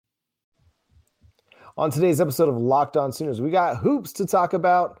On today's episode of Locked On Sooners, we got hoops to talk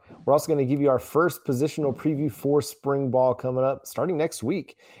about. We're also going to give you our first positional preview for spring ball coming up starting next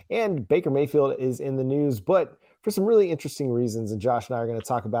week. And Baker Mayfield is in the news, but for some really interesting reasons. And Josh and I are going to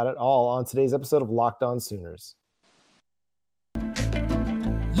talk about it all on today's episode of Locked On Sooners.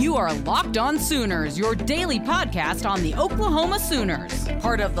 You are Locked On Sooners, your daily podcast on the Oklahoma Sooners.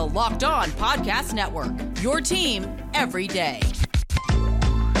 Part of the Locked On Podcast Network, your team every day.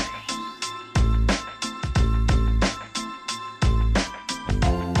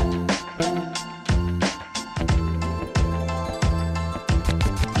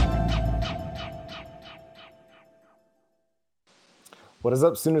 What is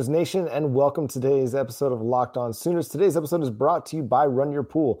up, Sooners Nation, and welcome to today's episode of Locked On Sooners. Today's episode is brought to you by Run Your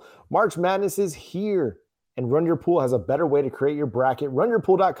Pool. March Madness is here, and Run Your Pool has a better way to create your bracket.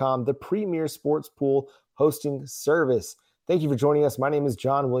 RunYourPool.com, the premier sports pool hosting service. Thank you for joining us. My name is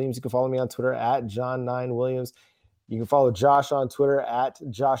John Williams. You can follow me on Twitter at John9Williams. You can follow Josh on Twitter at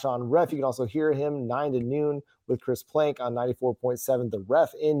JoshOnRef. You can also hear him 9 to noon with Chris Plank on 94.7 The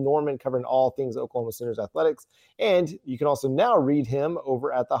Ref in Norman, covering all things Oklahoma Sooners athletics. And you can also now read him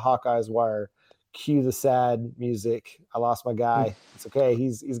over at the Hawkeyes Wire. Cue the sad music. I lost my guy. It's okay.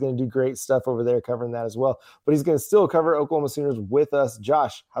 He's going to do great stuff over there covering that as well. But he's going to still cover Oklahoma Sooners with us.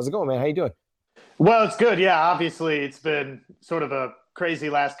 Josh, how's it going, man? How you doing? Well, it's good. Yeah, obviously it's been sort of a crazy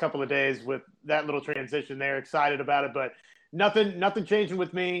last couple of days with that little transition there. Excited about it, but nothing changing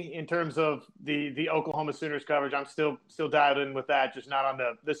with me in terms of the Oklahoma Sooners coverage. I'm still dialed in with that, just not on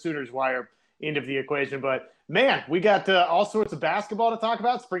the Sooners Wire end of the equation. But man, we got all sorts of basketball to talk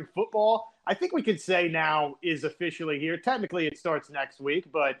about. Spring football, I think we could say now, is officially here. Technically it starts next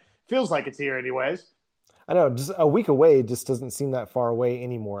week, but feels like it's here anyways. I know, just a week away just doesn't seem that far away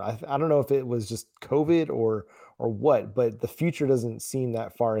anymore. I don't know if it was just COVID or what, but the future doesn't seem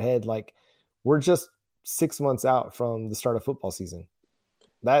that far ahead. Like, we're just 6 months out from the start of football season.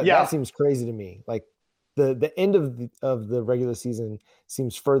 That seems crazy to me. Like, the end of the regular season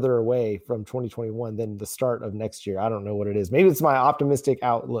seems further away from 2021 than the start of next year. I don't know what it is. Maybe it's my optimistic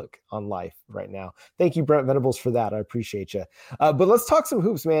outlook on life right now. Thank you, Brent Venables, for that. I appreciate you. But let's talk some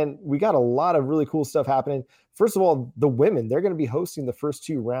hoops, man. We got a lot of really cool stuff happening. First of all, the women, they're going to be hosting the first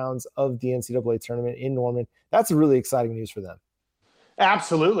 2 rounds of the NCAA tournament in Norman. That's really exciting news for them.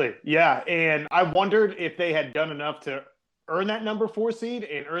 Absolutely. Yeah. And I wondered if they had done enough to earn that number 4 seed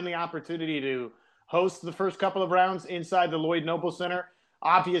and earn the opportunity to host the first couple of rounds inside the Lloyd Noble Center.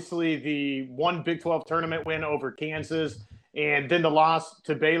 Obviously, the one Big 12 tournament win over Kansas and then the loss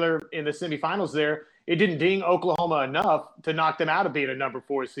to Baylor in the semifinals there, it didn't ding Oklahoma enough to knock them out of being a number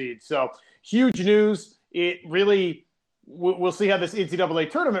 4 seed. So huge news. It really, we'll see how this NCAA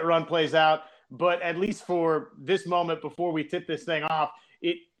tournament run plays out. But at least for this moment before we tip this thing off,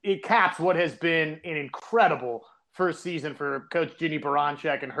 it caps what has been an incredible first season for Coach Ginny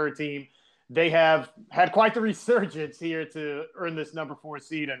Baranczyk and her team. They have had quite the resurgence here to earn this number 4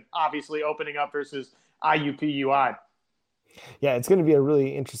 seed and obviously opening up versus IUPUI. Yeah, it's going to be a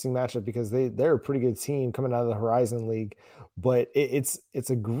really interesting matchup because they're a pretty good team coming out of the Horizon League, but it's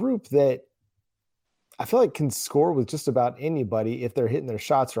a group that I feel like can score with just about anybody if they're hitting their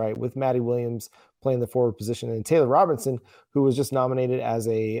shots right, with Maddie Williams playing the forward position and Taylor Robinson, who was just nominated as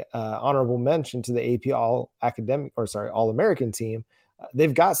a honorable mention to the AP All-American team.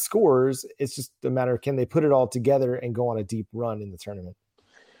 They've got scores. It's just a matter of, can they put it all together and go on a deep run in the tournament?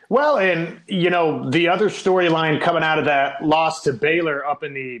 Well, and, the other storyline coming out of that loss to Baylor up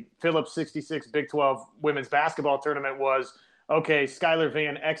in the Phillips 66 Big 12 women's basketball tournament was, okay, Skylar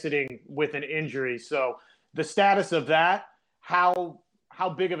Vann exiting with an injury. So the status of that, how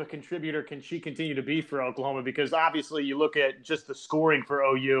big of a contributor can she continue to be for Oklahoma? Because obviously you look at just the scoring for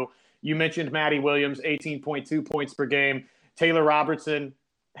OU. You mentioned Maddie Williams, 18.2 points per game. Taylor Robertson,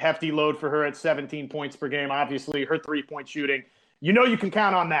 hefty load for her at 17 points per game. Obviously, her three-point shooting, you can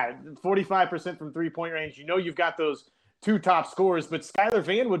count on that. 45% from three-point range. You've got those 2 top scorers, but Skylar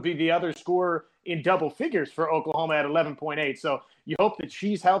Vann would be the other scorer in double figures for Oklahoma at 11.8. So you hope that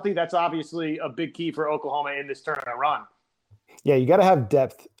she's healthy. That's obviously a big key for Oklahoma in this tournament run. Yeah, you got to have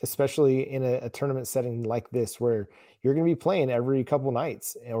depth, especially in a tournament setting like this where you're going to be playing every couple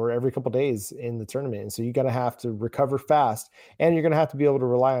nights or every couple days in the tournament. And so you got to have to recover fast, and you're going to have to be able to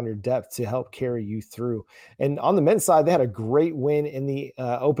rely on your depth to help carry you through. And on the men's side, they had a great win in the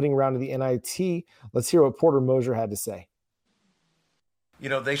opening round of the NIT. Let's hear what Porter Moser had to say.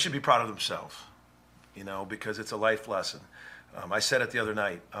 They should be proud of themselves, because it's a life lesson. I said it the other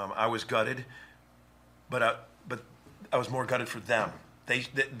night. I was gutted, but I was more gutted for them.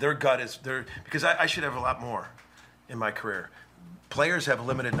 Their gut is because I should have a lot more in my career. Players have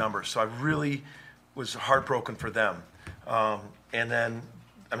limited numbers, so I really was heartbroken for them. And then,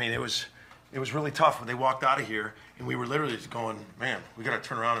 I mean, it was really tough when they walked out of here, and we were literally just going, man, we got to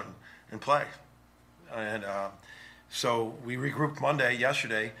turn around and play. And so we regrouped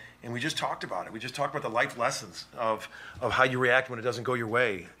yesterday, and we just talked about it. We just talked about the life lessons of how you react when it doesn't go your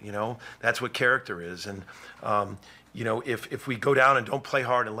way. You know, that's what character is. And, you know, if we go down and don't play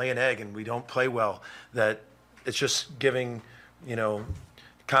hard and lay an egg and we don't play well, that it's just giving, you know,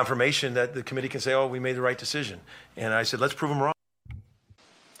 confirmation that the committee can say, oh, we made the right decision. And I said, let's prove them wrong.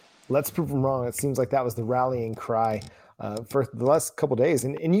 Let's prove them wrong. It seems like that was the rallying cry for the last couple of days.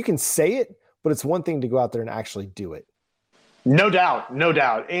 And you can say it, but it's one thing to go out there and actually do it. No doubt, no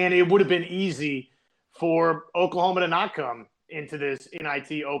doubt. And it would have been easy for Oklahoma to not come into this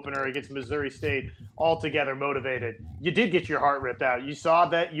NIT opener against Missouri State altogether motivated. You did get your heart ripped out. You saw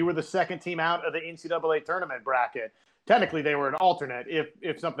that you were the second team out of the NCAA tournament bracket. Technically, they were an alternate.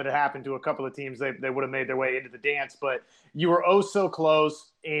 If something had happened to a couple of teams, they would have made their way into the dance. But you were oh so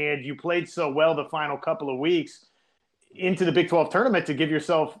close, and you played so well the final couple of weeks into the Big 12 tournament to give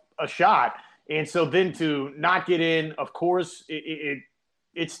yourself a shot. And so then to not get in, of course,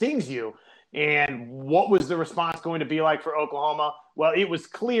 it stings you. And what was the response going to be like for Oklahoma? Well, it was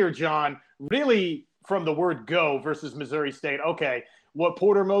clear, John, really from the word go versus Missouri State. Okay, what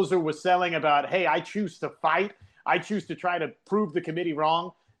Porter Moser was selling about, hey, I choose to fight. I choose to try to prove the committee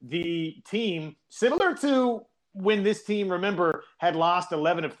wrong. The team, similar to when this team, remember, had lost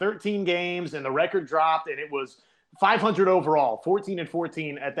 11 of 13 games and the record dropped and it was 500 overall,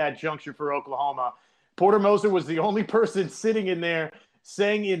 14-14 at that juncture for Oklahoma. Porter Moser was the only person sitting in there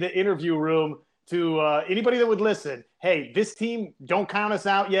saying in the interview room to anybody that would listen, hey, this team, don't count us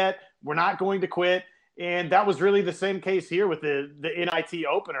out yet. We're not going to quit. And that was really the same case here with the NIT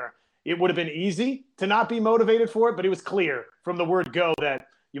opener. It would have been easy to not be motivated for it, but it was clear from the word go that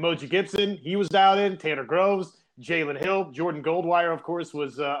Umoja Gibson, he was doubted, Tanner Groves, Jalen Hill, Jordan Goldwire, of course,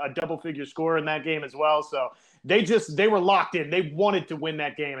 was a double-figure scorer in that game as well. So they were locked in. They wanted to win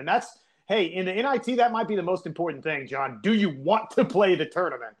that game. And that's, hey, in the NIT, that might be the most important thing, John. Do you want to play the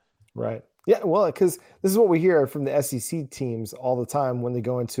tournament? Right. Yeah, well, because this is what we hear from the SEC teams all the time when they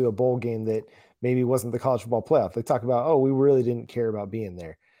go into a bowl game that maybe wasn't the college football playoff. They talk about, oh, we really didn't care about being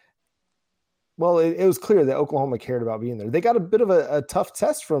there. Well, it was clear that Oklahoma cared about being there. They got a bit of a tough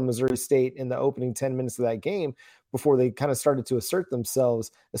test from Missouri State in the opening 10 minutes of that game before they kind of started to assert themselves,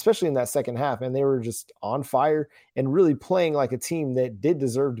 especially in that second half. And they were just on fire and really playing like a team that did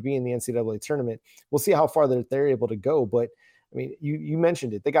deserve to be in the NCAA tournament. We'll see how far they're able to go. But, I mean, you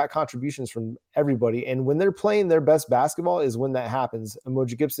mentioned it. They got contributions from everybody. And when they're playing their best basketball is when that happens.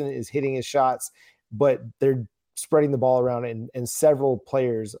 Umoja Gibson is hitting his shots, but they're spreading the ball around, and several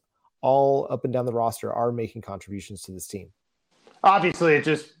players all up and down the roster are making contributions to this team. Obviously, it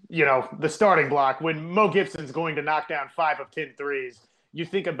just, the starting block, when Mo Gibson's going to knock down 5 of 10 threes, you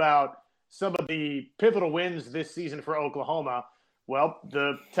think about some of the pivotal wins this season for Oklahoma. Well,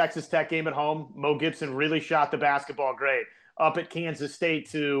 the Texas Tech game at home, Mo Gibson really shot the basketball great. Up at Kansas State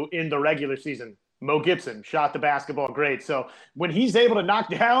to end the regular season, Mo Gibson shot the basketball great. So when he's able to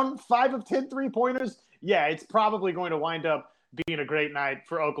knock down 5 of 10 3-pointers, yeah, it's probably going to wind up being a great night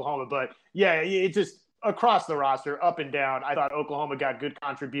for Oklahoma. But yeah, it just across the roster, up and down, I thought Oklahoma got good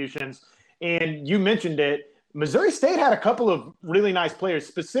contributions. And you mentioned it, Missouri State had a couple of really nice players,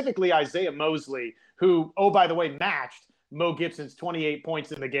 specifically Isaiah Mosley, who, oh, by the way, matched Mo Gibson's 28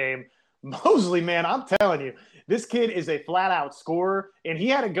 points in the game. Mosley, man, I'm telling you, this kid is a flat-out scorer, and he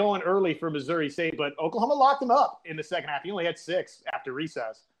had it going early for Missouri State, but Oklahoma locked him up in the second half. He only had 6 after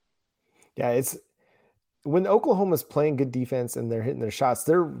recess. Yeah, it's when Oklahoma's playing good defense and they're hitting their shots,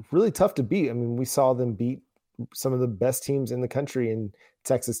 they're really tough to beat. I mean, we saw them beat some of the best teams in the country in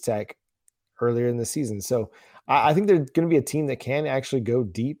Texas Tech earlier in the season. So I think they're going to be a team that can actually go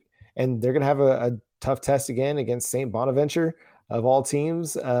deep, and they're going to have a tough test again against St. Bonaventure of all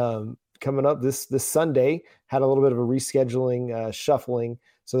teams coming up this Sunday. Had a little bit of a rescheduling, shuffling.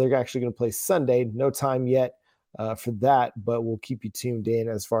 So they're actually going to play Sunday. No time yet for that, but we'll keep you tuned in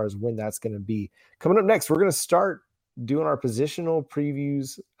as far as when that's going to be. Coming up next, we're going to start doing our positional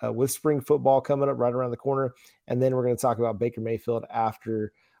previews with spring football coming up right around the corner. And then we're going to talk about Baker Mayfield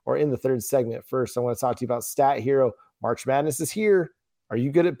after, or in the third segment. First, I want to talk to you about Stat Hero. March Madness is here. Are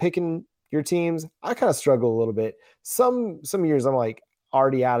you good at picking your teams? I kind of struggle a little bit. Some years I'm like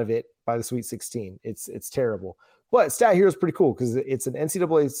already out of it by the Sweet 16. It's terrible. But Stat Hero is pretty cool because it's an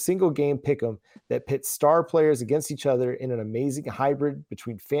NCAA single game pick'em that pits star players against each other in an amazing hybrid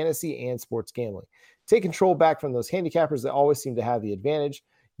between fantasy and sports gambling. Take control back from those handicappers that always seem to have the advantage.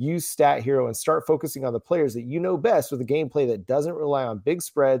 Use Stat Hero and start focusing on the players that you know best with a gameplay that doesn't rely on big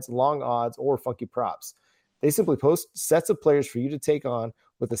spreads, long odds, or funky props. They simply post sets of players for you to take on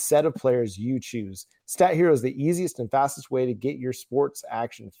with a set of players you choose. Stat Hero is the easiest and fastest way to get your sports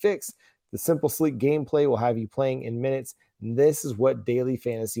action fix. The simple, sleek gameplay will have you playing in minutes. And this is what daily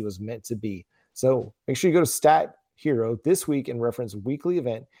fantasy was meant to be. So make sure you go to Stat Hero this week and reference weekly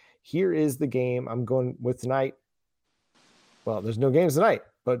event. Here is the game I'm going with tonight. Well, there's no games tonight,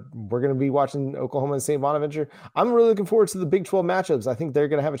 but we're going to be watching Oklahoma and St. Bonaventure. I'm really looking forward to the Big 12 matchups. I think they're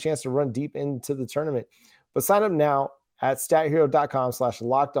going to have a chance to run deep into the tournament. But sign up now at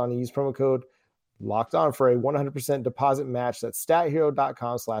stathero.com/lockedon and use promo code LOCKEDON for a 100% deposit match. That's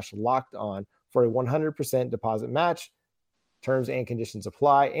stathero.com/lockedon for a 100% deposit match. Terms and conditions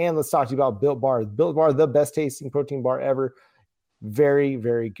apply. And let's talk to you about Built Bar. Built Bar, the best tasting protein bar ever. Very,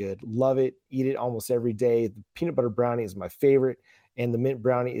 very good. Love it. Eat it almost every day. The peanut butter brownie is my favorite, and the mint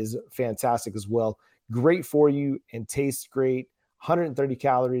brownie is fantastic as well. Great for you and tastes great. 130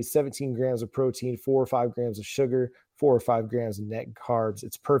 calories, 17 grams of protein, 4 or 5 grams of sugar, 4 or 5 grams of net carbs.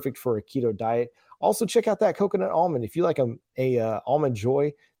 It's perfect for a keto diet. Also, check out that coconut almond. If you like a Almond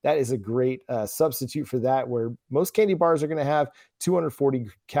Joy, that is a great substitute for that, where most candy bars are going to have 240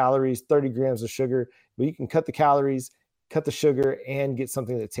 calories, 30 grams of sugar, but you can cut the calories, cut the sugar, and get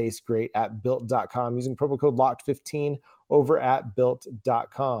something that tastes great at Built.com using promo code LOCKED15 over at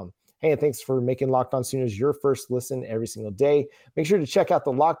Built.com. Hey, and thanks for making Locked On Sooners your first listen every single day. Make sure to check out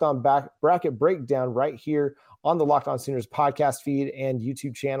the Locked On Bracket Breakdown right here on the Locked On Sooners podcast feed and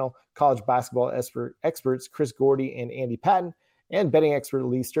YouTube channel. College basketball experts Chris Gordy and Andy Patton and betting expert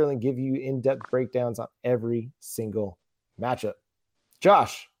Lee Sterling give you in-depth breakdowns on every single matchup.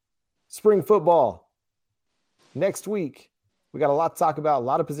 Josh, spring football. Next week, we got a lot to talk about, a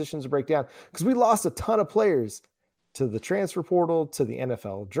lot of positions to break down because we lost a ton of players to the transfer portal, to the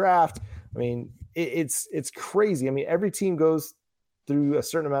NFL draft. I mean, it's crazy. I mean, every team goes through a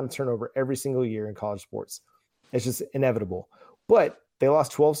certain amount of turnover every single year in college sports. It's just inevitable. But they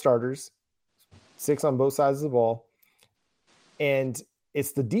lost 12 starters, 6 on both sides of the ball. And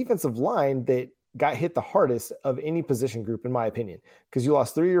it's the defensive line that got hit the hardest of any position group, in my opinion, because you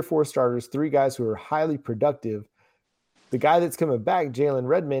lost 3 or 4 starters, 3 guys who are highly productive. The guy that's coming back, Jalen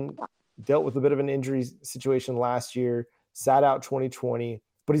Redmond, dealt with a bit of an injury situation last year, sat out 2020,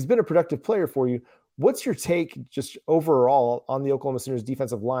 but he's been a productive player for you. What's your take just overall on the Oklahoma Sooners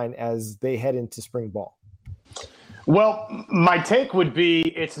defensive line as they head into spring ball? Well, my take would be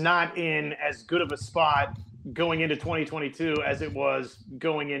it's not in as good of a spot going into 2022 as it was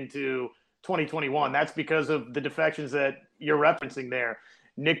going into 2021. That's because of the defections that you're referencing there.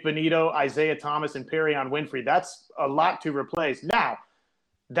 Nick Bonito, Isaiah Thomas, and Perion Winfrey. That's a lot to replace. Now,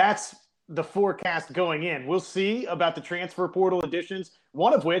 that's the forecast going in. We'll see about the transfer portal additions,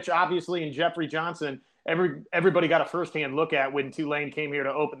 one of which, obviously, in Jeffrey Johnson, everybody got a firsthand look at when Tulane came here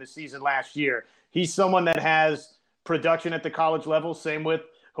to open the season last year. He's someone that has production at the college level, same with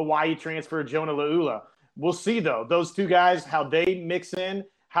Hawaii transfer Jonah Laula. We'll see, though, those 2 guys, how they mix in,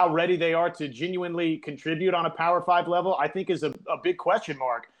 how ready they are to genuinely contribute on a Power 5 level, I think is a big question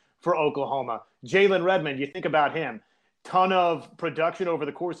mark for Oklahoma. Jalen Redmond, you think about him. Ton of production over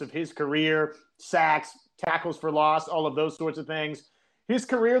the course of his career, sacks, tackles for loss, all of those sorts of things. His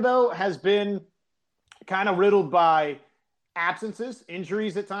career, though, has been kind of riddled by absences,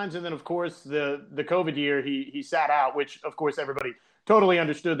 injuries at times, and then, of course, the COVID year he sat out, which, of course, everybody totally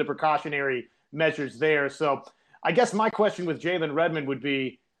understood the precautionary measures there. So I guess my question with Jalen Redmond would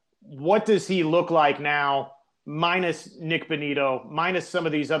be, what does he look like now, minus Nick Bonito, minus some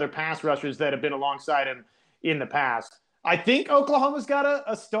of these other pass rushers that have been alongside him in the past? I think Oklahoma's got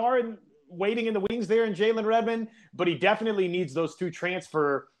a star waiting in the wings there in Jalen Redmond, but he definitely needs those 2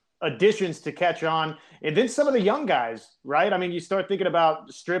 transfer additions to catch on. And then some of the young guys, right? I mean, you start thinking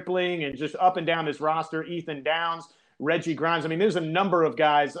about Stripling and just up and down this roster, Ethan Downs, Reggie Grimes. I mean, there's a number of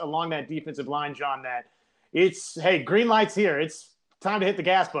guys along that defensive line, John, that it's, hey, green light's here. It's time to hit the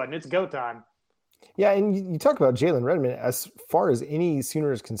gas button. It's go time. Yeah, and you talk about Jalen Redmond. As far as any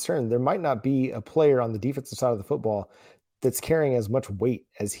Sooner is concerned, there might not be a player on the defensive side of the football that's carrying as much weight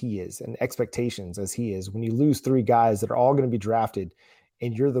as he is and expectations as he is. When you lose 3 guys that are all going to be drafted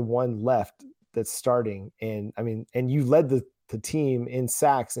and you're the one left that's starting, and I mean, and you led the team in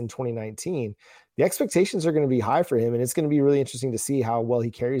sacks in 2019, the expectations are going to be high for him, and it's going to be really interesting to see how well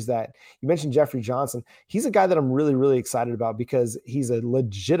he carries that. You mentioned Jeffrey Johnson. He's a guy that I'm really, really excited about because he's a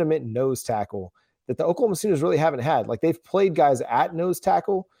legitimate nose tackle that the Oklahoma Sooners really haven't had. Like, they've played guys at nose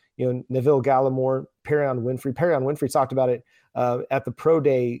tackle, Neville Gallimore, Perion Winfrey talked about it at the pro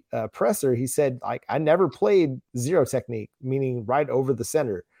day presser. He said, like, I never played zero technique, meaning right over the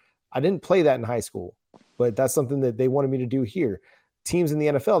center. I didn't play that in high school, but that's something that they wanted me to do here. Teams in the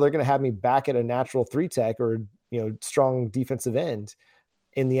NFL, they're going to have me back at a natural 3-tech or, strong defensive end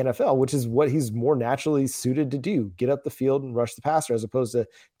in the NFL, which is what he's more naturally suited to do, get up the field and rush the passer, as opposed to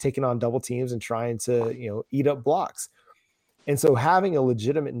taking on double teams and trying to, eat up blocks. And so having a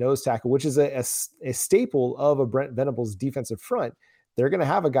legitimate nose tackle, which is a staple of a Brent Venables defensive front, they're going to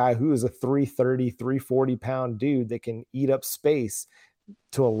have a guy who is a 330, 340 pound dude that can eat up space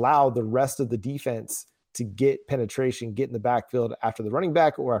to allow the rest of the defense to get penetration, get in the backfield after the running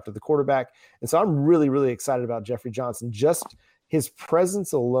back or after the quarterback. And so I'm really, really excited about Jeffrey Johnson. Just his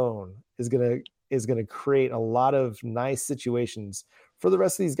presence alone is going to create a lot of nice situations for the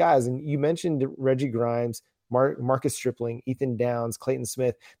rest of these guys. And you mentioned Reggie Grimes, Marcus Stripling, Ethan Downs, Clayton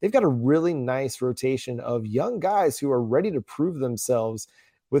Smith. They've got a really nice rotation of young guys who are ready to prove themselves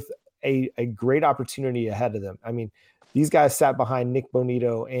with a great opportunity ahead of them. I mean, these guys sat behind Nick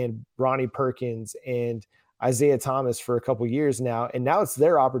Bonito and Ronnie Perkins and Isaiah Thomas for a couple years now, and now it's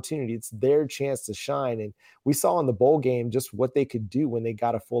their opportunity. It's their chance to shine. And we saw in the bowl game just what they could do when they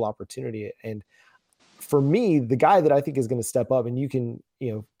got a full opportunity. And for me, the guy that I think is going to step up, and you can,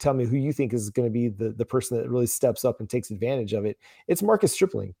 tell me who you think is going to be the person that really steps up and takes advantage of it. It's Marcus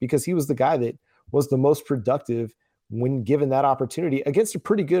Stripling, because he was the guy that was the most productive when given that opportunity against a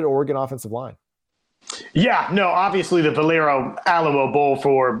pretty good Oregon offensive line. Yeah, no, obviously the Valero Alamo Bowl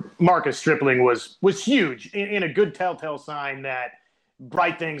for Marcus Stripling was huge, in a good telltale sign that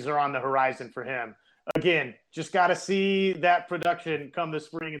bright things are on the horizon for him. Again, just got to see that production come the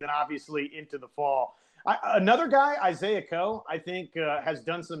spring and then obviously into the fall. Another guy, Isaiah Coe, I think has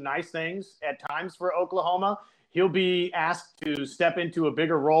done some nice things at times for Oklahoma. He'll be asked to step into a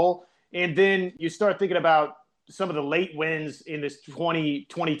bigger role. And then you start thinking about some of the late wins in this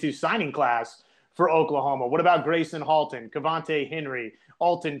 2022 signing class for Oklahoma. What about Grayson Halton, Cavante Henry,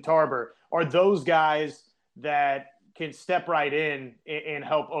 Alton Tarber? Are those guys that can step right in and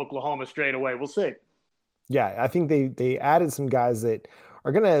help Oklahoma straight away? We'll see. Yeah, I think they added some guys that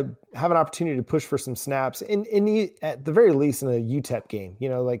are going to have an opportunity to push for some snaps at the very least in a UTEP game.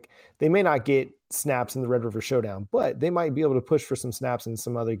 Like they may not get snaps in the Red River Showdown, but they might be able to push for some snaps in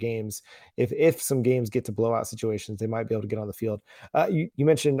some other games. If some games get to blowout situations, they might be able to get on the field. You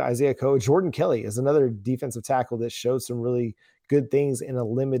mentioned Isaiah Coe. Jordan Kelly is another defensive tackle that showed some really good things in a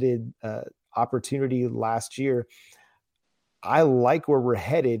limited opportunity last year. I like where we're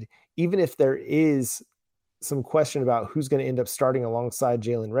headed, even if there is some question about who's going to end up starting alongside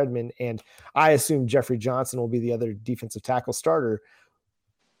Jalen Redmond. And I assume Jeffrey Johnson will be the other defensive tackle starter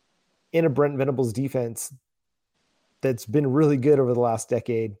in a Brent Venables defense that's been really good over the last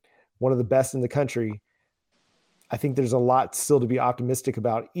decade, one of the best in the country. I think there's a lot still to be optimistic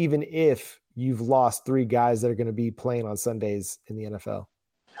about, even if you've lost 3 guys that are going to be playing on Sundays in the NFL.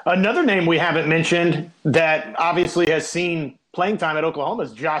 Another name we haven't mentioned that obviously has seen playing time at Oklahoma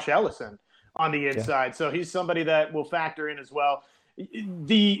is Josh Ellison on the inside. Yeah. So he's somebody that will factor in as well.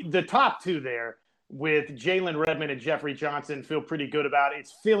 The top 2 there with Jalen Redmond and Jeffrey Johnson feel pretty good about it.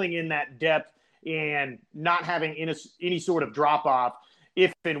 It's filling in that depth and not having any sort of drop-off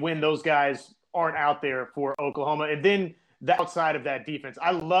if and when those guys aren't out there for Oklahoma. And then the outside of that defense.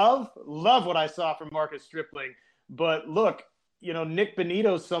 I love what I saw from Marcus Stripling. But look, Nick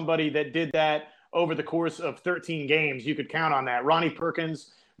Bonito's somebody that did that over the course of 13 games. You could count on that. Ronnie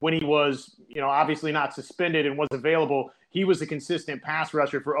Perkins, when he was, obviously not suspended and was available, he was a consistent pass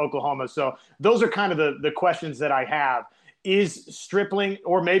rusher for Oklahoma. So those are kind of the questions that I have. Is Stripling,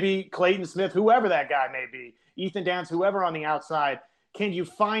 or maybe Clayton Smith, whoever that guy may be, Ethan Downs, whoever on the outside, can you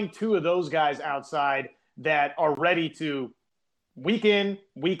find 2 of those guys outside that are ready to week in,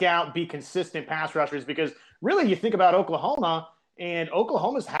 week out, be consistent pass rushers? Because really you think about Oklahoma, and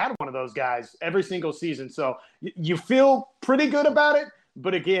Oklahoma's had one of those guys every single season. So you feel pretty good about it.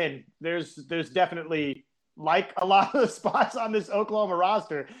 But again, there's definitely, like a lot of the spots on this Oklahoma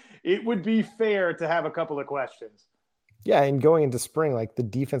roster, it would be fair to have a couple of questions. Yeah, and going into spring, like the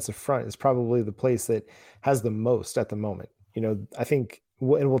defensive front is probably the place that has the most at the moment. I think,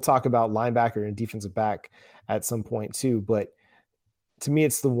 and we'll talk about linebacker and defensive back at some point too, but to me,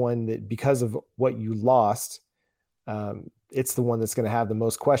 it's the one that, because of what you lost, it's the one that's going to have the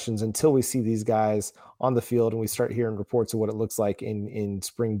most questions until we see these guys on the field and we start hearing reports of what it looks like in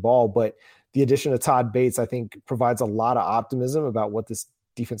spring ball. But the addition of Todd Bates, I think, provides a lot of optimism about what this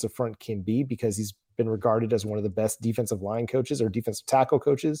defensive front can be, because he's been regarded as one of the best defensive line coaches or defensive tackle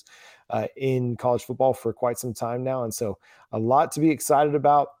coaches in college football for quite some time now. And so a lot to be excited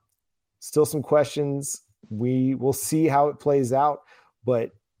about. Still some questions. We will see how it plays out,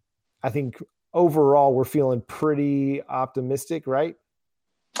 but I think overall we're feeling pretty optimistic, right?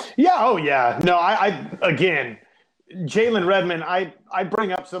 Yeah. Oh, yeah. No, I again, Jalen Redmond, I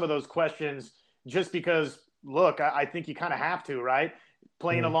bring up some of those questions just because, look, I think you kind of have to, right?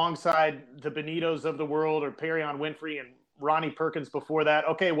 Playing alongside the Benitos of the world or Perion Winfrey and Ronnie Perkins before that.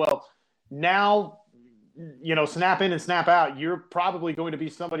 Okay, well, now, snap in and snap out. You're probably going to be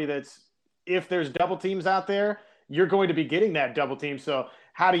somebody that's, if there's double teams out there, you're going to be getting that double team. So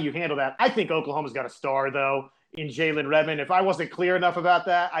how do you handle that? I think Oklahoma's got a star, though, in Jalen Redmond. If I wasn't clear enough about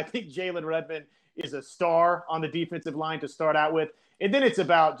that, I think Jalen Redmond is a star on the defensive line to start out with. And then it's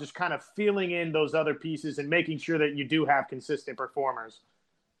about just kind of filling in those other pieces and making sure that you do have consistent performers.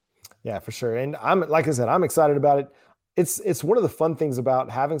 Yeah, for sure. And like I said, I'm excited about it. It's one of the fun things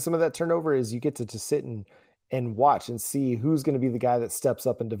about having some of that turnover is you get to sit and watch and see who's going to be the guy that steps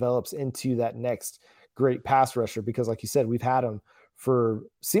up and develops into that next great pass rusher. Because like you said, we've had him for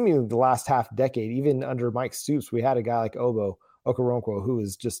seemingly the last half decade. Even under Mike Stoops, we had a guy like Obo Okoronkwo who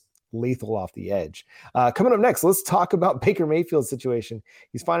is just lethal off the edge. Coming up next, let's talk about Baker Mayfield's situation.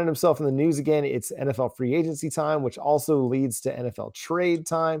 He's finding himself in the news again. It's NFL free agency time, which also leads to NFL trade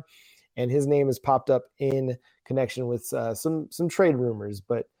time. And his name has popped up in connection with some trade rumors.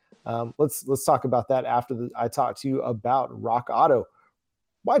 But let's talk about that after I talk to you about Rock Auto.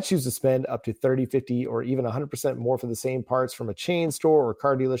 Why choose to spend up to 30, 50, or even 100% more for the same parts from a chain store or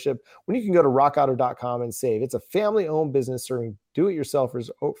car dealership when you can go to rockauto.com and save? It's a family-owned business serving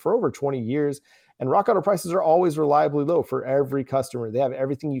do-it-yourselfers for over 20 years, and Rock Auto prices are always reliably low for every customer. They have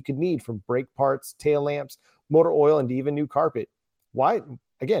everything you could need from brake parts, tail lamps, motor oil, and even new carpet. Why?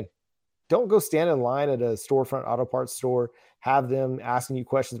 Again, don't go stand in line at a storefront auto parts store, have them asking you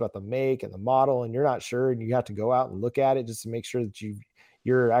questions about the make and the model, and you're not sure, and you have to go out and look at it just to make sure that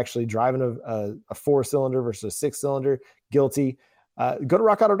you're actually driving a 4-cylinder versus a 6-cylinder. Guilty. Go to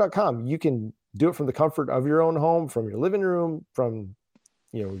rockauto.com. You can do it from the comfort of your own home, from your living room, from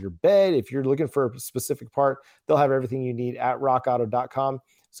your bed. If you're looking for a specific part, they'll have everything you need at rockauto.com.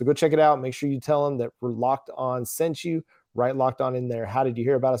 So go check it out. Make sure you tell them that we're Locked On sent you. Right, Locked On in there. How did you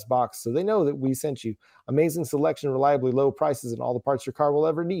hear about us box? So they know that we sent you. Amazing selection, reliably low prices, and all the parts your car will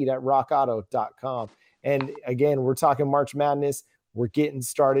ever need at rockauto.com. And again, we're talking March Madness. We're getting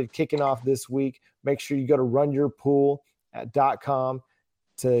started, kicking off this week. Make sure you go to runyourpool.com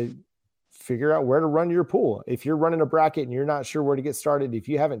to figure out where to run your pool. If you're running a bracket and you're not sure where to get started, if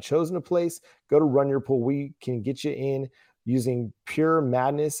you haven't chosen a place, go to Run Your Pool. We can get you in using Pure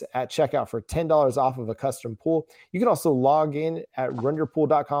Madness at checkout for $10 off of a custom pool. You can also log in at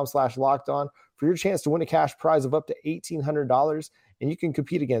runyourpool.com/lockedon for your chance to win a cash prize of up to $1,800, and you can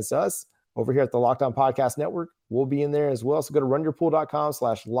compete against us over here at the Locked On Podcast Network. We'll be in there as well. So go to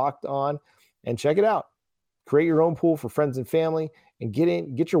runyourpool.com/lockedon and check it out. Create your own pool for friends and family, and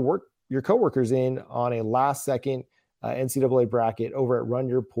get your coworkers in on a last second NCAA bracket over at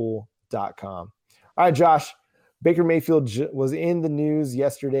runyourpool.com. All right, Josh. Baker Mayfield was in the news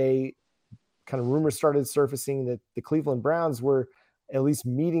yesterday. Kind of rumors started surfacing that the Cleveland Browns were at least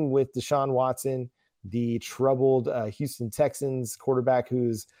meeting with Deshaun Watson, the troubled Houston Texans quarterback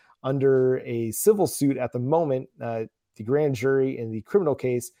who's under a civil suit at the moment. The grand jury in the criminal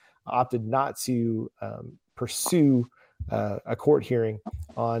case opted not to pursue a court hearing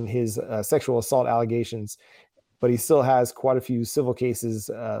on his sexual assault allegations, but he still has quite a few civil cases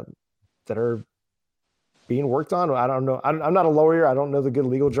that are being worked on. I don't know. I'm not a lawyer. I don't know the good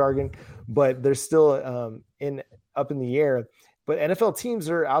legal jargon, but they're still up in the air. But NFL teams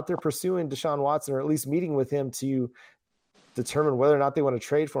are out there pursuing Deshaun Watson, or at least meeting with him to determine whether or not they want to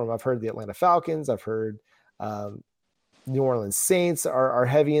trade for him. I've heard the Atlanta Falcons. I've heard New Orleans Saints are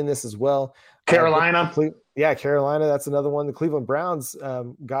heavy in this as well. Carolina. Carolina. That's another one. The Cleveland Browns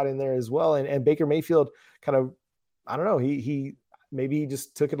got in there as well. And Baker Mayfield kind of, I don't know, maybe he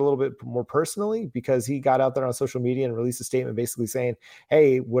just took it a little bit more personally because he got out there on social media and released a statement basically saying,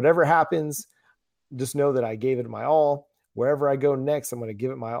 hey, whatever happens, just know that I gave it my all. Wherever I go next, I'm going to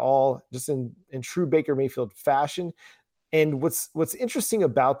give it my all, just in true Baker Mayfield fashion. And what's interesting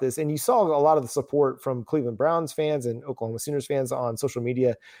about this, and you saw a lot of the support from Cleveland Browns fans and Oklahoma Sooners fans on social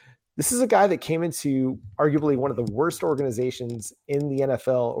media. This is a guy that came into arguably one of the worst organizations in the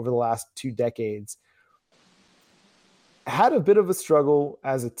NFL over the last 2 decades. Had a bit of a struggle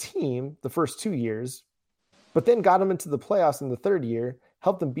as a team the first 2 years, but then got them into the playoffs in the 3rd year,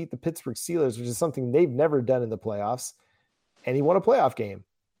 helped them beat the Pittsburgh Steelers, which is something they've never done in the playoffs, and he won a playoff game.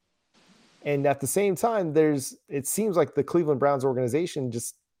 And at the same time, it seems like the Cleveland Browns organization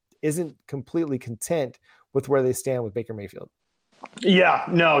just isn't completely content with where they stand with Baker Mayfield. Yeah,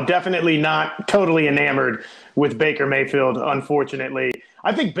 no, definitely not totally enamored with Baker Mayfield, unfortunately.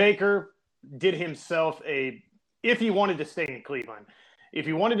 I think Baker did himself if he wanted to stay in Cleveland, if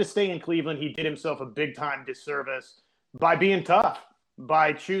he wanted to stay in Cleveland, he did himself a big time disservice by being tough,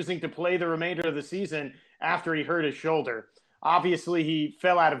 by choosing to play the remainder of the season after he hurt his shoulder. Obviously, he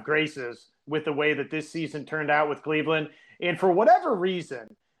fell out of graces with the way that this season turned out with Cleveland. And for whatever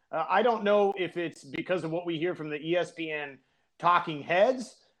reason, I don't know if it's because of what we hear from the ESPN talking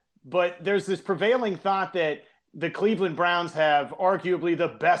heads, but there's this prevailing thought that the Cleveland Browns have arguably the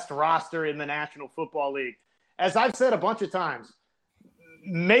best roster in the National Football League. As I've said a bunch of times,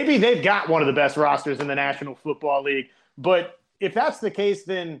 maybe they've got one of the best rosters in the National Football League. But if that's the case,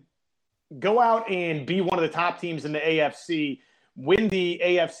 then go out and be one of the top teams in the AFC, win the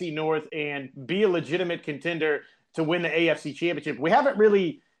AFC North, and be a legitimate contender to win the AFC Championship. We haven't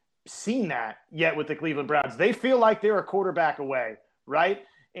really seen that yet with the Cleveland Browns. They feel like they're a quarterback away, right?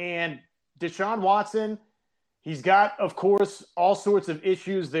 And Deshaun Watson, he's got, of course, all sorts of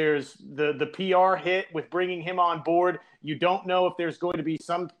issues. There's the PR hit with bringing him on board. You don't know if there's going to be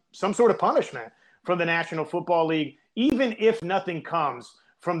some sort of punishment from the National Football League, even if nothing comes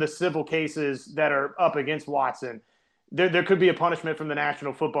from the civil cases that are up against Watson. There could be a punishment from the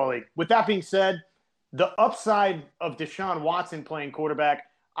National Football League. With that being said, the upside of Deshaun Watson playing quarterback,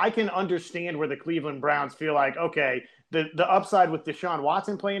 I can understand where the Cleveland Browns feel like, okay, the upside with Deshaun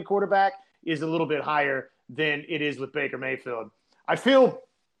Watson playing quarterback is a little bit higher than it is with Baker Mayfield. I feel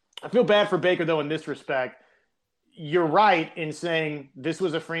bad for Baker, though, in this respect. You're right in saying this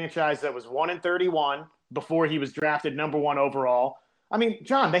was a franchise that was 1-31 before he was drafted number 1 overall. I mean,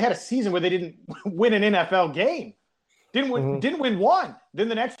 John, they had a season where they didn't win an NFL game. Didn't win one. Then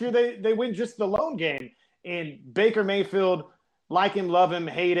the next year they win just the lone game. And Baker Mayfield, like him, love him,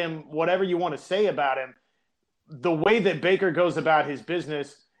 hate him, whatever you want to say about him, the way that Baker goes about his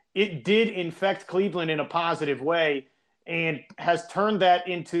business, it did infect Cleveland in a positive way and has turned that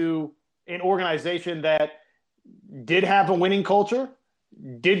into an organization that did have a winning culture,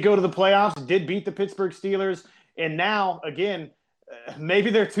 did go to the playoffs, did beat the Pittsburgh Steelers. And now, again, maybe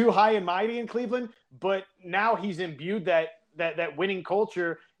they're too high and mighty in Cleveland, but now he's imbued that winning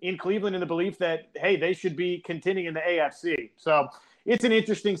culture in Cleveland in the belief that, hey, they should be contending in the AFC. So it's an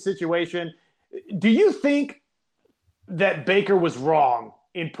interesting situation. Do you think that Baker was wrong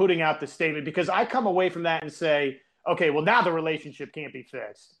in putting out the statement? Because I come away from that and say, okay, well, now the relationship can't be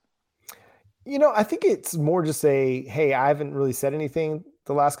fixed. You know, I think it's more just hey, I haven't really said anything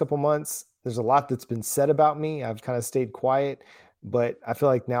the last couple months. There's a lot that's been said about me. I've kind of stayed quiet, but I feel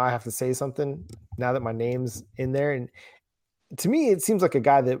like now I have to say something now that my name's in there. And to me, it seems like a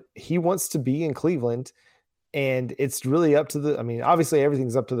guy that he wants to be in Cleveland, and it's really up to obviously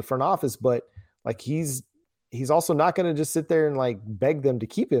everything's up to the front office, but like he's also not going to just sit there and like beg them to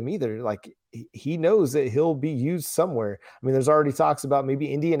keep him either. Like he knows that he'll be used somewhere. I mean, there's already talks about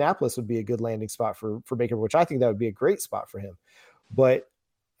maybe Indianapolis would be a good landing spot for Baker, which I think that would be a great spot for him. But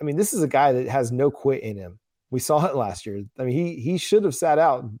I mean, this is a guy that has no quit in him. We saw it last year. I mean, he should have sat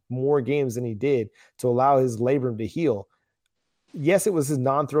out more games than he did to allow his labrum to heal. Yes, it was his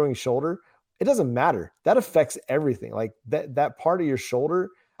non-throwing shoulder. It doesn't matter. That affects everything. Like that part of your shoulder,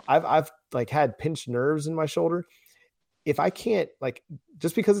 I've like had pinched nerves in my shoulder. If I can't, like,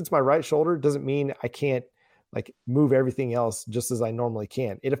 just because it's my right shoulder doesn't mean I can't like move everything else just as I normally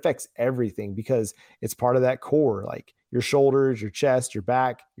can. It affects everything because it's part of that core, like your shoulders, your chest, your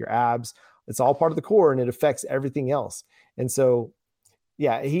back, your abs. It's all part of the core and it affects everything else. And so,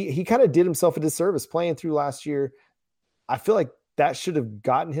 yeah, he kind of did himself a disservice playing through last year. I feel like that should have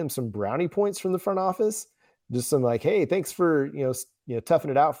gotten him some brownie points from the front office. Just some like, hey, thanks for,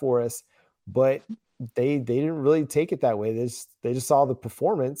 toughing it out for us. But they didn't really take it that way. They just saw the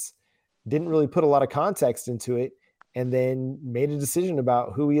performance, didn't really put a lot of context into it, and then made a decision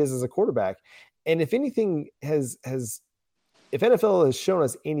about who he is as a quarterback. And if anything if NFL has shown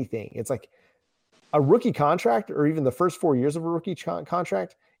us anything, it's like a rookie contract or even the first 4 years of a rookie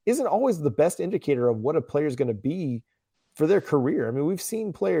contract isn't always the best indicator of what a player is going to be for their career. I mean, we've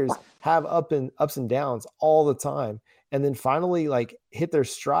seen players have ups and downs all the time, and then finally like hit their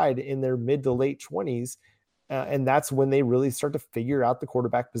stride in their mid to late 20s. And that's when they really start to figure out the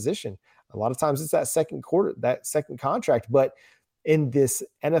quarterback position. A lot of times it's that second contract, but in this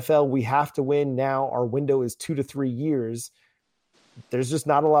NFL, we have to win now. Our window is 2 to 3 years. There's just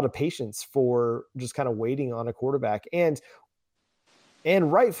not a lot of patience for just kind of waiting on a quarterback, and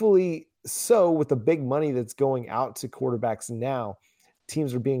rightfully so, with the big money that's going out to quarterbacks now,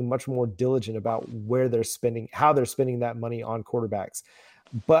 teams are being much more diligent about how they're spending that money on quarterbacks.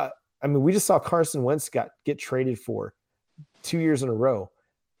 But I mean, we just saw Carson Wentz get traded for 2 years in a row.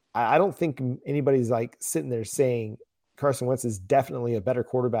 I don't think anybody's like sitting there saying Carson Wentz is definitely a better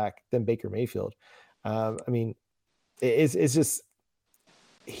quarterback than Baker Mayfield. I mean, it's just,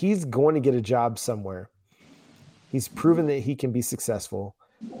 he's going to get a job somewhere. He's proven that he can be successful,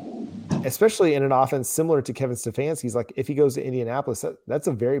 especially in an offense similar to Kevin Stefanski's. Like if he goes to Indianapolis, that's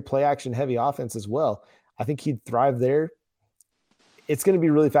a very play action heavy offense as well. I think he'd thrive there. It's going to be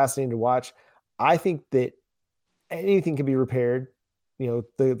really fascinating to watch. I think that anything can be repaired. You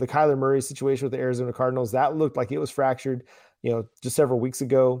know, the Kyler Murray situation with the Arizona Cardinals, that looked like it was fractured, just several weeks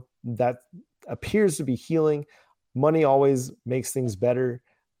ago. That appears to be healing. Money always makes things better.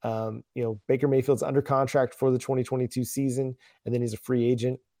 Baker Mayfield's under contract for the 2022 season, and then he's a free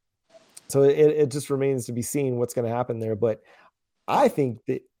agent. So it just remains to be seen what's going to happen there. But I think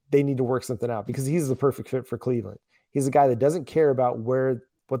that they need to work something out because he's the perfect fit for Cleveland. He's a guy that doesn't care about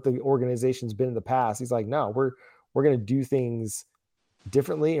what the organization's been in the past. He's like, no, we're going to do things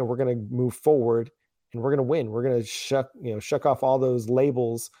differently, and we're going to move forward, and we're going to win. We're going to shuck off all those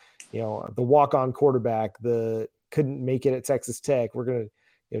labels, the walk-on quarterback, the couldn't make it at Texas Tech. We're going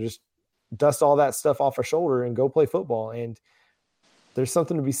to just dust all that stuff off our shoulder and go play football. And there's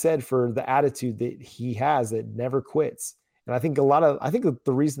something to be said for the attitude that he has that never quits. And I think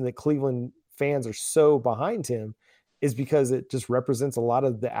the reason that Cleveland fans are so behind him is because it just represents a lot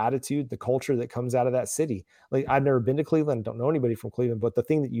of the attitude, the culture that comes out of that city. Like, I've never been to Cleveland, don't know anybody from Cleveland, but the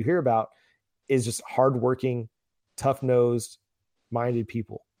thing that you hear about is just hardworking, tough-nosed, minded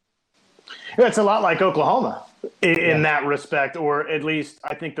people. It's a lot like Oklahoma in that respect, or at least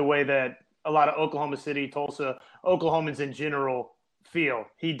I think the way that a lot of Oklahoma City, Tulsa, Oklahomans in general feel.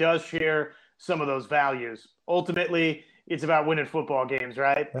 He does share some of those values. Ultimately, it's about winning football games,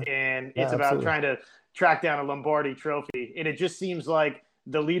 right? And it's about trying to track down a Lombardi trophy. And it just seems like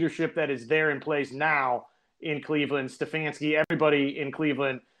the leadership that is there in place now in Cleveland, Stefanski, everybody in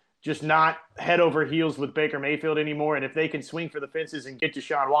Cleveland, just not head over heels with Baker Mayfield anymore. And if they can swing for the fences and get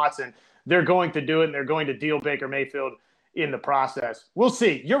Deshaun Watson, they're going to do it, and they're going to deal Baker Mayfield in the process. We'll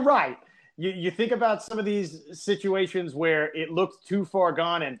see. You're right. You think about some of these situations where it looks too far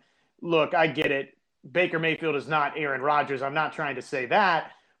gone. And look, I get it. Baker Mayfield is not Aaron Rodgers. I'm not trying to say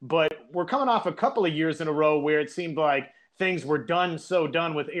that. But we're coming off a couple of years in a row where it seemed like things were done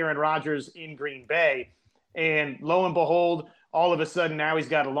with Aaron Rodgers in Green Bay. And lo and behold, all of a sudden now he's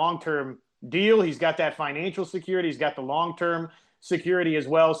got a long-term deal. He's got that financial security. He's got the long-term security as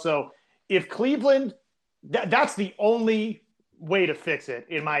well. So if Cleveland, that's the only way to fix it,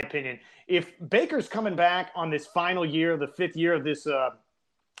 in my opinion. If Baker's coming back on this final year, the 5th year of this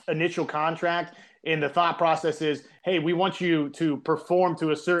initial contract, and the thought process is, hey, we want you to perform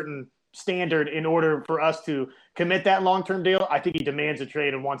to a certain standard in order for us to commit that long-term deal, I think he demands a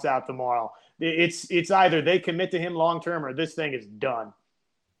trade and wants out tomorrow. It's either they commit to him long-term or this thing is done.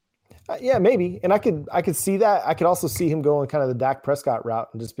 Yeah, maybe. And I could see that. I could also see him going kind of the Dak Prescott route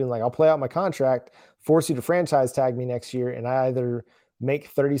and just being like, I'll play out my contract, force you to franchise tag me next year, and I either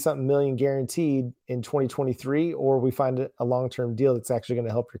make 30-something million guaranteed in 2023, or we find a long-term deal that's actually going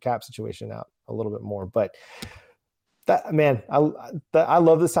to help your cap situation out a little bit more. But that, man, I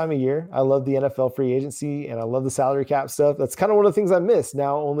love this time of year. I love the NFL free agency, and I love the salary cap stuff. That's kind of one of the things I miss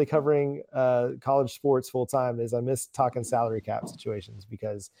now, only covering college sports full time, is I miss talking salary cap situations,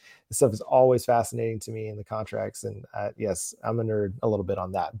 because this stuff is always fascinating to me in the contracts. And yes, I'm a nerd a little bit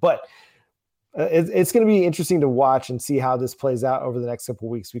on that, but it's going to be interesting to watch and see how this plays out over the next couple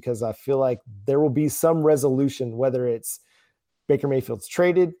of weeks, because I feel like there will be some resolution, whether it's Baker Mayfield's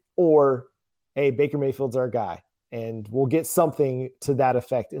traded or, hey, Baker Mayfield's our guy. And we'll get something to that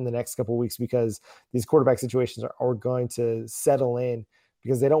effect in the next couple of weeks, because these quarterback situations are going to settle in,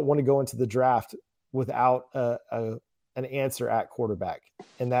 because they don't want to go into the draft without an answer at quarterback,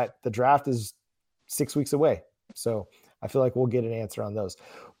 and that the draft is 6 weeks away. So I feel like we'll get an answer on those.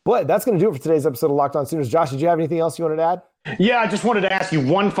 But that's going to do it for today's episode of Locked On Sooners. Josh, did you have anything else you wanted to add? Yeah, I just wanted to ask you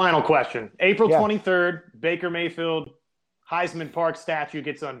one final question. April 23rd, Baker Mayfield Heisman Park statue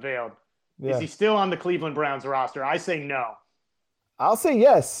gets unveiled. Yeah. Is he still on the Cleveland Browns roster? I say no. I'll say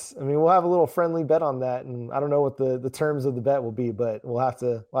yes. I mean, we'll have a little friendly bet on that, and I don't know what the terms of the bet will be, but we'll have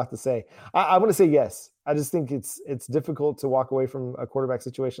to say. I want to say yes. I just think it's difficult to walk away from a quarterback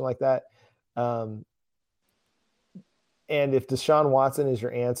situation like that. And if Deshaun Watson is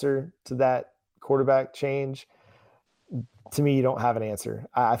your answer to that quarterback change, to me, you don't have an answer.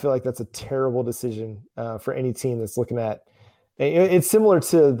 I feel like that's a terrible decision for any team that's looking at. It's similar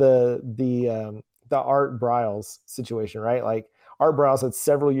to the Art Briles situation, right? Like, Art Briles had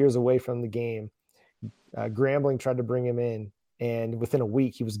several years away from the game. Grambling tried to bring him in, and within a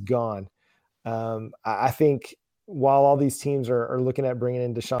week he was gone. I think while all these teams are looking at bringing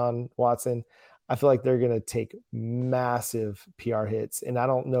in Deshaun Watson, I feel like they're going to take massive PR hits. And I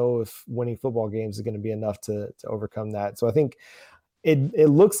don't know if winning football games is going to be enough to overcome that. So I think it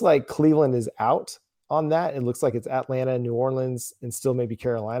looks like Cleveland is out on that. It looks like it's Atlanta, New Orleans, and still maybe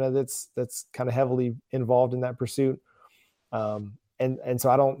Carolina that's kind of heavily involved in that pursuit. And so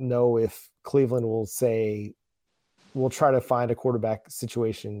I don't know if Cleveland will say, we'll try to find a quarterback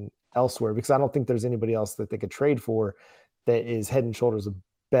situation elsewhere, because I don't think there's anybody else that they could trade for that is head and shoulders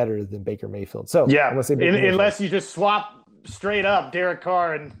better than Baker Mayfield. So yeah, I'm gonna say unless you just swap straight up Derek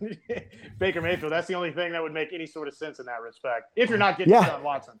Carr and Baker Mayfield, that's the only thing that would make any sort of sense in that respect. If you're not getting Deshaun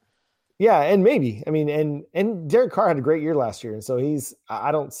Watson. Yeah, and maybe. I mean, and Derek Carr had a great year last year, and so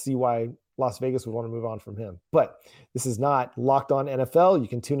I don't see why Las Vegas would want to move on from him. But this is not Locked On NFL. You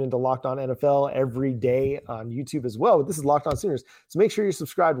can tune into Locked On NFL every day on YouTube as well. But this is Locked On Sooners. So make sure you're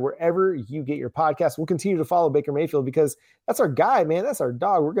subscribed wherever you get your podcast. We'll continue to follow Baker Mayfield because that's our guy, man. That's our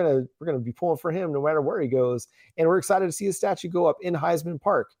dog. We're gonna be pulling for him no matter where he goes. And we're excited to see his statue go up in Heisman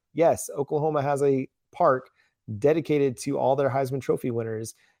Park. Yes, Oklahoma has a park dedicated to all their Heisman Trophy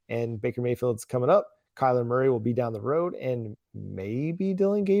winners, and Baker Mayfield's coming up. Kyler Murray will be down the road, and maybe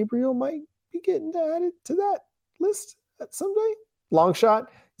Dylan Gabriel might be getting added to that list someday. Long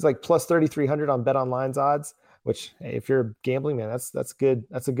shot. He's like plus 3,300 on BetOnline's odds, which, hey, if you're gambling, man, that's good.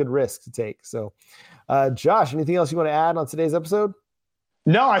 That's a good risk to take. So, Josh, anything else you want to add on today's episode?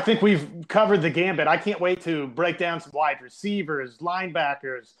 No, I think we've covered the gambit. I can't wait to break down some wide receivers,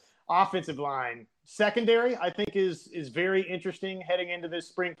 linebackers, offensive line. Secondary, I think, is very interesting heading into this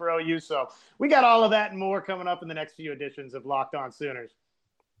spring for OU. So we got all of that and more coming up in the next few editions of Locked On Sooners.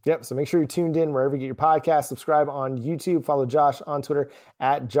 Yep. So make sure you're tuned in wherever you get your podcast. Subscribe on YouTube. Follow Josh on Twitter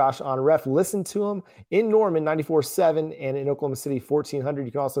at JoshOnRef. Listen to him in Norman 94.7 and in Oklahoma City 1400.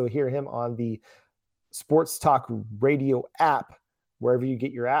 You can also hear him on the Sports Talk Radio app, wherever you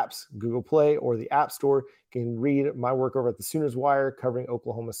get your apps, Google Play or the App Store. You can read my work over at the Sooners Wire covering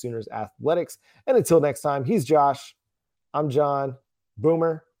Oklahoma Sooners athletics. And until next time, he's Josh. I'm John.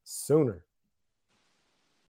 Boomer Sooner.